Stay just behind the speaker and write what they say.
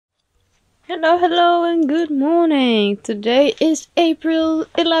Hello, hello, and good morning. Today is April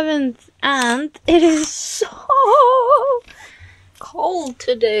 11th, and it is so cold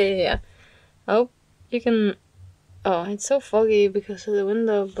today. I hope you can. Oh, it's so foggy because of the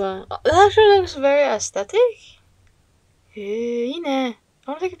window, but it actually looks very aesthetic. I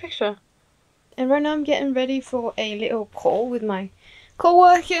want to take a picture. And right now I'm getting ready for a little call with my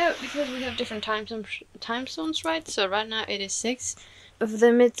co-worker because we have different time zones, right? So right now it is 6, but for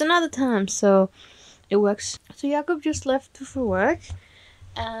them it's another time, so it works. So Jakob just left for work,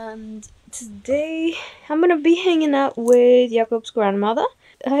 and today I'm gonna be hanging out with Jakob's grandmother.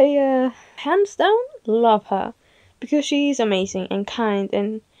 I hands down love her because she's amazing and kind,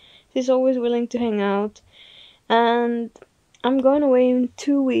 and she's always willing to hang out. And I'm going away in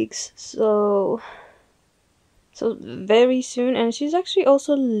 2 weeks, so very soon. And she's actually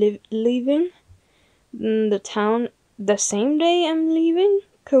also leaving the town the same day I'm leaving,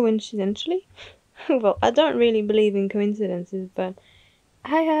 coincidentally. Well, I don't really believe in coincidences, but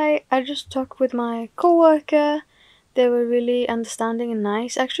hi, I just talked with my co-worker. They were really understanding and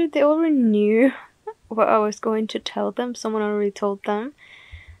nice. Actually, they already knew what I was going to tell them. Someone already told them.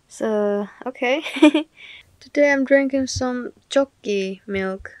 So, okay. Today I'm drinking some jockey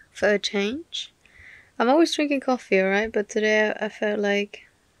milk for a change. I'm always drinking coffee, alright? But today I felt like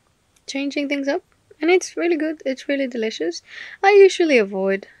changing things up. And it's really good. It's really delicious. I usually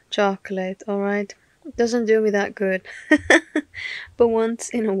avoid chocolate, alright? It doesn't do me that good. But once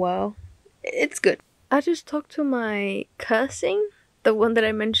in a while, it's good. I just talked to my cousin, the one that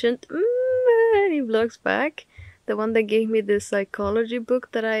I mentioned many vlogs back. The one that gave me this psychology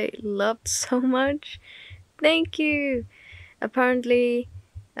book that I loved so much. Thank you! Apparently,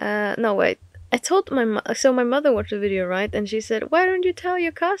 no wait. I told my my mother watched the video, right? And she said, "Why don't you tell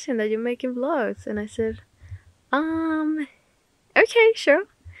your cousin that you're making vlogs?" And I said, okay, sure.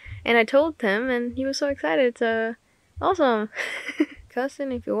 And I told him, and he was so excited. So, awesome.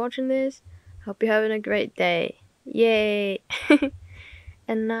 Cousin, if you're watching this, hope you're having a great day. Yay!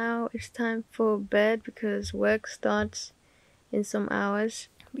 And now it's time for bed because work starts in some hours.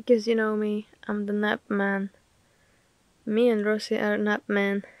 Because you know me, I'm the nap man. Me and Rosie are nap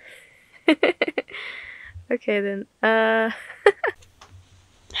man. Okay then.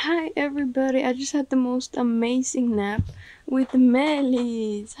 Hi everybody, I just had the most amazing nap with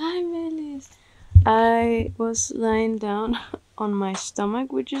Melis. Hi Melis. I was lying down on my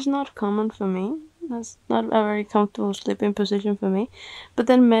stomach, which is not common for me. That's not a very comfortable sleeping position for me. But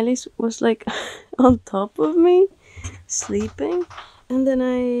then Melis was like on top of me, sleeping. And then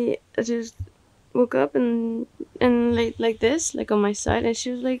I just woke up and like this, like on my side, and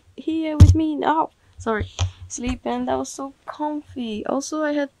she was like here with me now. Sorry, sleeping. That was so comfy. Also,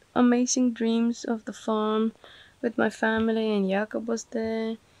 I had amazing dreams of the farm with my family, and Jakob was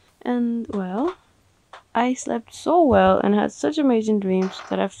there. And well, I slept so well and had such amazing dreams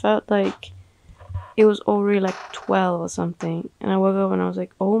that I felt like it was already like 12 or something. And I woke up and I was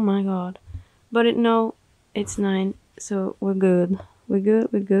like, oh my god. But no, it's 9, so we're good. We're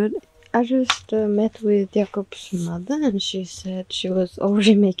good. I just met with Jakob's mother, and she said she was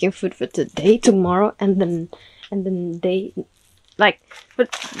already making food for today, tomorrow, and then day, like, for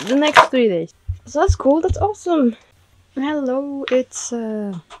the next 3 days. So that's cool. That's awesome. Hello, it's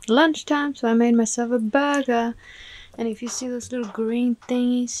lunchtime, so I made myself a burger. And if you see those little green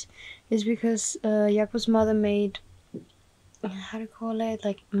thingies, it's because Jakob's mother made, how do you call it,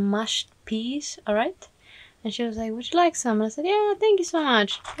 like mashed peas, alright? And she was like, would you like some? And I said, yeah, thank you so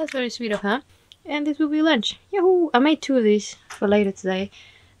much. That's very sweet of her. And this will be lunch. Yahoo! I made 2 of these for later today.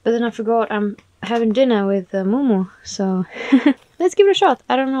 But then I forgot I'm having dinner with mormor. So let's give it a shot.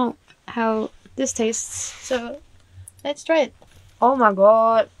 I don't know how this tastes. So let's try it. Oh my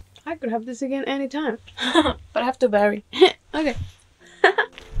god. I could have this again anytime. But I have to vary. Okay.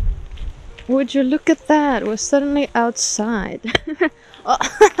 Would you look at that? We're suddenly outside.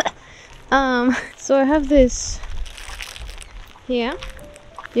 So I have this here.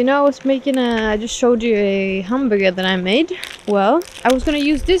 You know, I just showed you a hamburger that I made. Well, I was gonna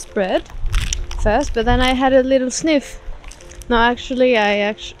use this bread first, but then I had a little sniff. No, actually,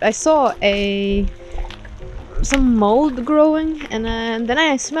 I saw some mold growing, and then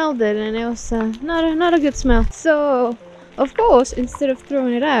I smelled it, and it was not a good smell. So, of course, instead of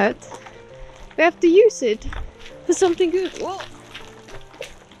throwing it out, we have to use it for something good. Whoa.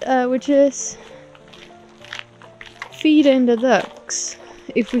 Which is feeding the ducks,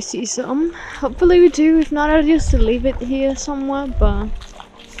 if we see some. Hopefully we do. If not, I'll just leave it here somewhere, but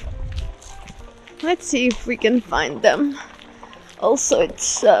let's see if we can find them. Also,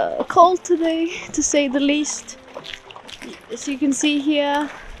 it's cold today, to say the least. As you can see here,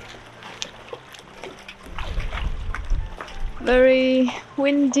 Very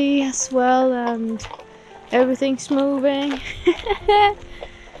windy as well, and everything's moving.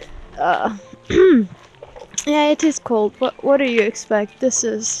 Yeah, it is cold, but what do you expect? This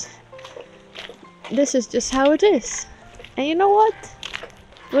is just how it is. And you know what?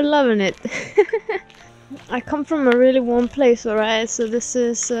 We're loving it. I come from a really warm place, alright? So this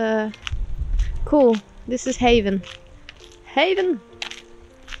is cool. This is haven. Haven,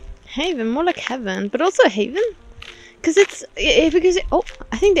 more like heaven, but also haven. Because oh,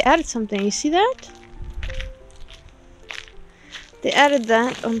 I think they added something. You see that? They added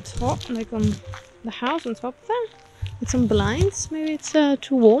that on top, like on the house on top of that. With some blinds. Maybe it's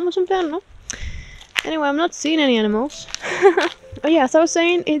too warm or something, I don't know. Anyway, I'm not seeing any animals. Oh yeah, so I was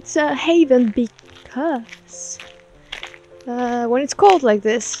saying it's a haven because when it's cold like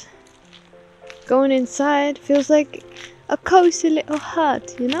this, going inside feels like a cozy little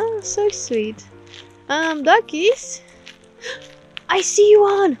hut, you know? So sweet. Duckies? I see you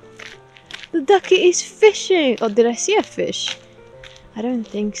on! The ducky is fishing! Oh, did I see a fish? I don't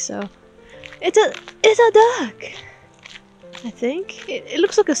think so. It's a duck! I think. It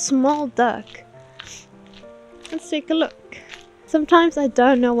looks like a small duck. Let's take a look. Sometimes I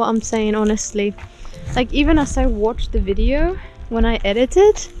don't know what I'm saying, honestly. Like, even as I watch the video, when I edit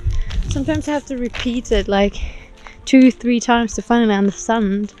it, sometimes I have to repeat it like 2-3 times to finally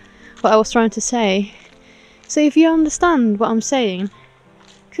understand what I was trying to say. So if you understand what I'm saying,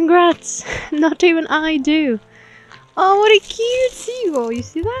 congrats! Not even I do. Oh, what a cute seagull! You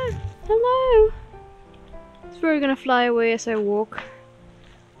see that? Hello! It's probably gonna fly away as I walk.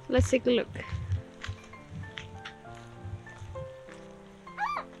 So let's take a look.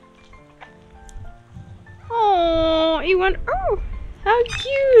 Oh, he went. Oh, how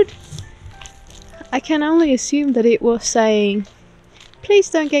cute! I can only assume that it was saying, "Please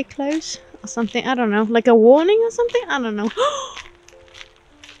don't get close," or something. I don't know, like a warning or something. I don't know.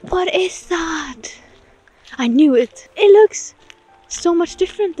 What is that? I knew it. It looks so much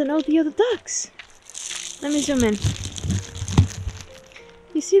different than all the other ducks. Let me zoom in.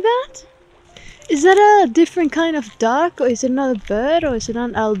 You see that? Is that a different kind of duck, or is it another bird, or is it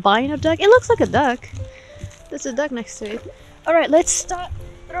an albino duck? It looks like a duck. There's a duck next to it. Alright, let's start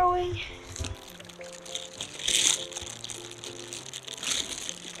throwing.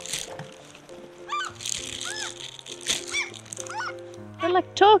 They're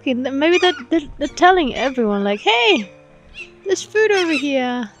like talking. Maybe they're telling everyone, like, hey, there's food over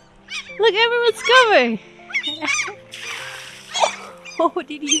here. Look, everyone's coming. Oh,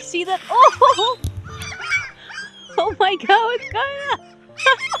 did you see that? Oh, oh my God, what's going on?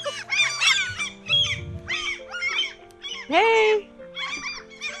 Hey!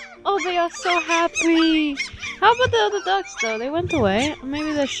 Oh, they are so happy! How about the other ducks though? They went away.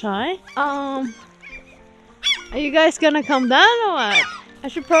 Maybe they're shy. Are you guys gonna come down or what? I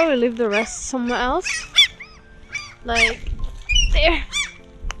should probably leave the rest somewhere else. Like, there.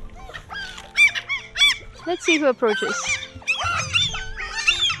 Let's see who approaches.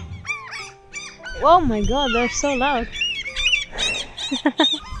 Oh my God, they're so loud.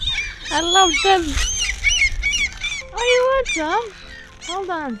 I love them. Oh, you want some? Hold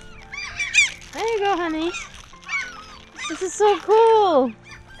on. There you go, honey. This is so cool.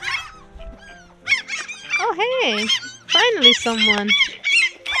 Oh, hey. Finally someone.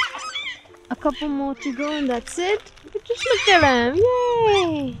 A couple more to go and that's it. But just look at them.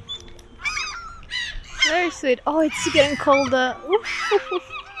 Yay. Very sweet. Oh, it's getting colder.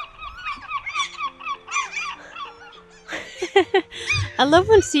 I love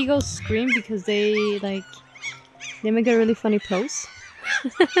when seagulls scream because they make a really funny pose.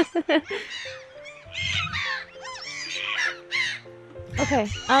 Okay,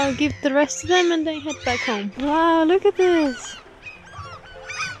 I'll give the rest of them and then head back home. Wow, look at this!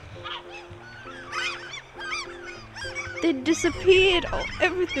 They disappeared! Oh,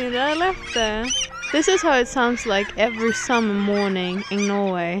 everything that I left there. This is how it sounds like every summer morning in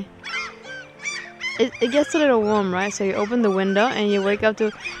Norway. It gets a little warm, right? So you open the window and you wake up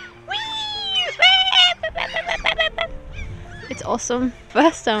to... It's awesome.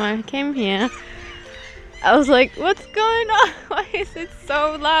 First time I came here, I was like, what's going on? Why is it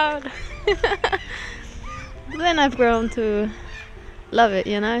so loud? Then I've grown to love it,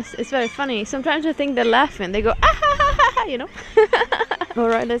 you know? It's very funny. Sometimes I think they're laughing. They go, ah ha ha ha ha, you know?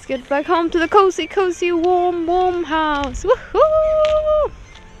 Alright, let's get back home to the cozy, warm house. Woohoo!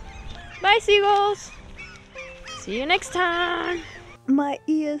 Bye, seagulls! See you next time! My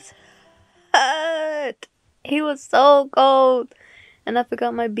ears hurt! It was so cold! And I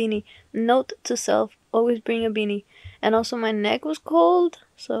forgot my beanie. Note to self, always bring a beanie. And also my neck was cold,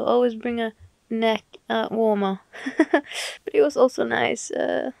 so always bring a neck warmer. But it was also nice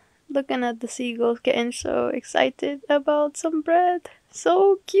looking at the seagulls getting so excited about some bread.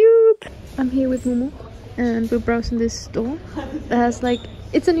 So cute! I'm here with Momo and we're browsing this store that has like,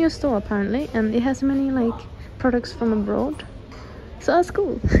 it's a new store apparently, and it has many like products from abroad. So that's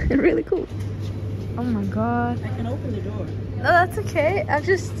cool. Really cool. Oh my god. I can open the door. No, that's okay. I'm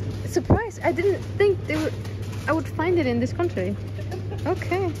just surprised. I didn't think I would find it in this country.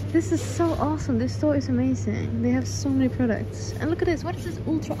 Okay. This is so awesome. This store is amazing. They have so many products. And look at this. What is this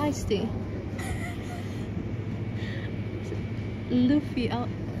ultra iced tea? Luffy.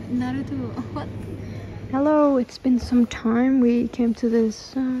 Naruto. What? Hello. It's been some time. We came to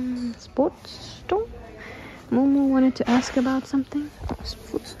this sports store. Momo wanted to ask about something.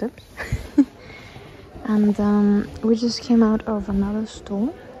 Footsteps. And we just came out of another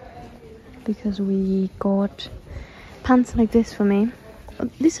store because we got pants like this for me.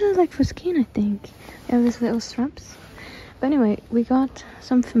 These are like for skin, I think. They have these little straps. But anyway, we got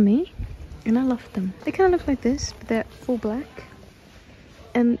some for me and I love them. They kind of look like this, but they're full black.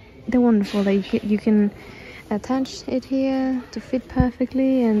 And they're wonderful. Like you can attach it here to fit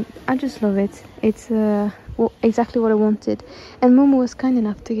perfectly, and I just love it. It's well, exactly what I wanted. And Momo was kind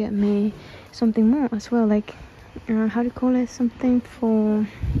enough to get me something more as well, like how do you call it, something for,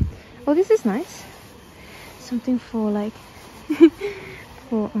 oh, this is nice, something for like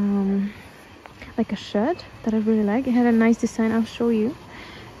for like a shirt that I really like. It had a nice design, I'll show you.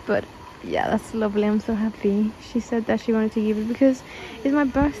 But yeah, that's lovely. I'm so happy. She said that she wanted to give it because it's my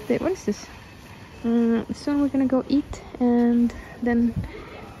birthday. What is this? Soon we're gonna go eat and then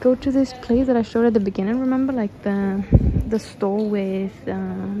go to this place that I showed at the beginning. Remember, like the store with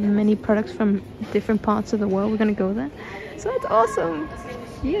many products from different parts of the world. We're gonna go there, so it's awesome.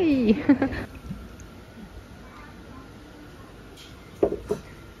 Yay!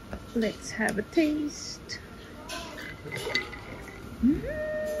 Let's have a taste.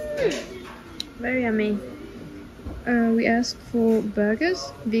 Very yummy. We asked for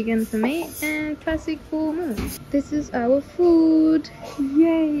burgers, vegan for me and classic for Momo. This is our food.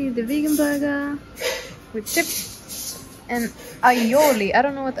 Yay! The vegan burger with chips and aioli. I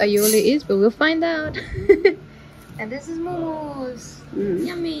don't know what aioli is, but we'll find out. And this is Momo's.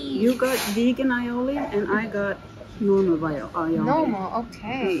 Yummy! You got vegan aioli and I got normal aioli. Normal,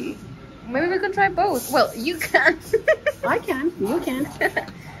 okay. Maybe we could try both. Well, you can. I can, you can.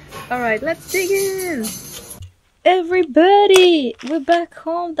 Alright, let's dig in. Everybody, we're back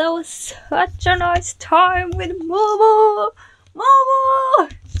home. That was such a nice time with Momo.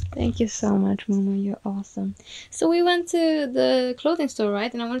 Momo! Thank you so much, Momo. You're awesome. So we went to the clothing store,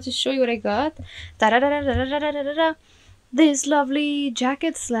 right? And I wanted to show you what I got. This lovely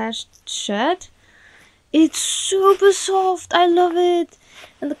jacket slash shirt. It's super soft. I love it.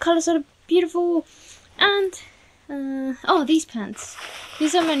 And the colors are beautiful. And oh, these pants.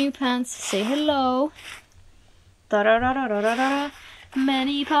 These are my new pants. Say hello.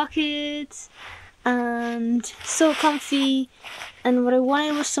 Many pockets and so comfy. And what I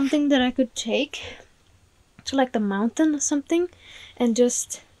wanted was something that I could take to like the mountain or something and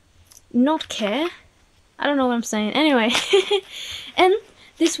just not care. I don't know what I'm saying. Anyway, and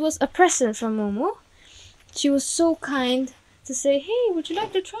this was a present from Momo. She was so kind to say, hey, would you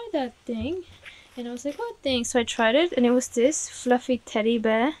like to try that thing? And I was like, what thing? So I tried it and it was this fluffy teddy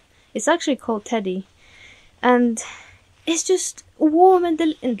bear. It's actually called Teddy. And it's just warm and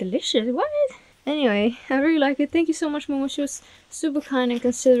delicious. What? Anyway, I really like it. Thank you so much, Momo. She was super kind and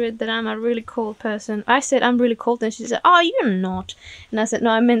considerate that I'm a really cold person. I said I'm really cold and she said, oh, you're not. And I said, no,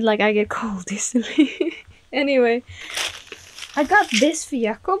 I meant like I get cold easily. Anyway, I got this for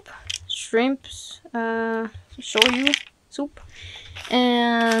Jakob. Shrimps, shoyu soup.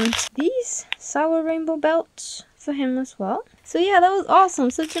 And these sour rainbow belts for him as well. So yeah, that was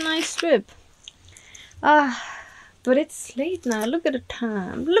awesome. Such a nice trip. But it's late now. Look at the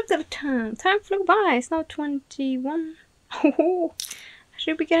time. Look at the time. Time flew by. It's now 21. Oh, I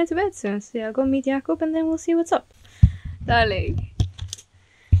should be getting to bed soon. So yeah, I'll go meet Jakob and then we'll see what's up. Darling.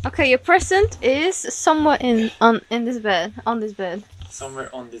 Okay, your present is somewhere in this bed. On this bed. Somewhere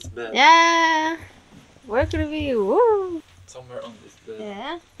on this bed. Yeah. Where could it be? Woo. Somewhere on this bed.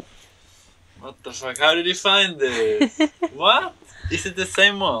 Yeah. What the fuck? How did you find this? What? Is it the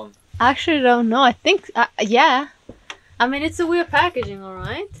same one? I actually don't know. I think, yeah. I mean, it's a weird packaging,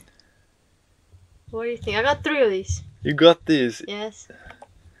 alright? What do you think? I got 3 of these. You got this? Yes.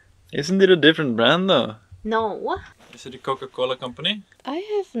 Isn't it a different brand though? No. Is it a Coca-Cola company? I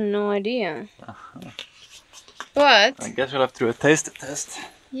have no idea. But I guess we'll have to do a taste test.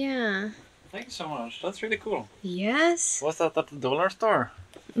 yeah. Thank you so much. That's really cool. Yes. Was that at the dollar store?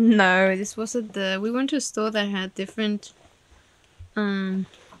 No, this was at the... We went to a store that had different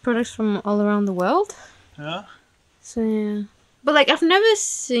products from all around the world. Yeah. So yeah. But like, I've never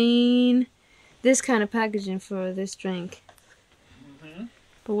seen this kind of packaging for this drink. Mm-hmm.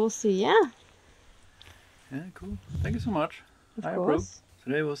 But we'll see, yeah. Yeah, cool. Thank you so much. Of I course. approve.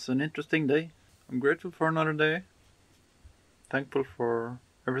 Today was an interesting day. I'm grateful for another day. Thankful for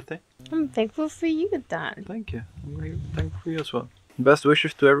everything. I'm thankful for you, Dad. Thank you. I'm really thankful for you as well. Best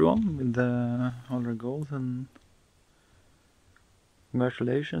wishes to everyone with all their goals, and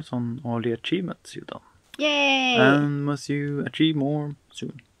congratulations on all the achievements you've done. Yay! And must you achieve more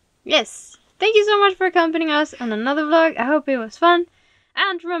soon. Yes. Thank you so much for accompanying us on another vlog. I hope it was fun.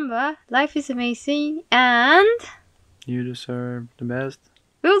 And remember, life is amazing and You deserve the best.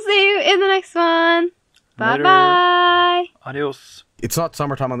 we'll see you in the next one. Bye Later. bye. Adios. It's not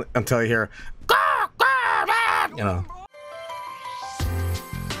summertime until you hear, you know.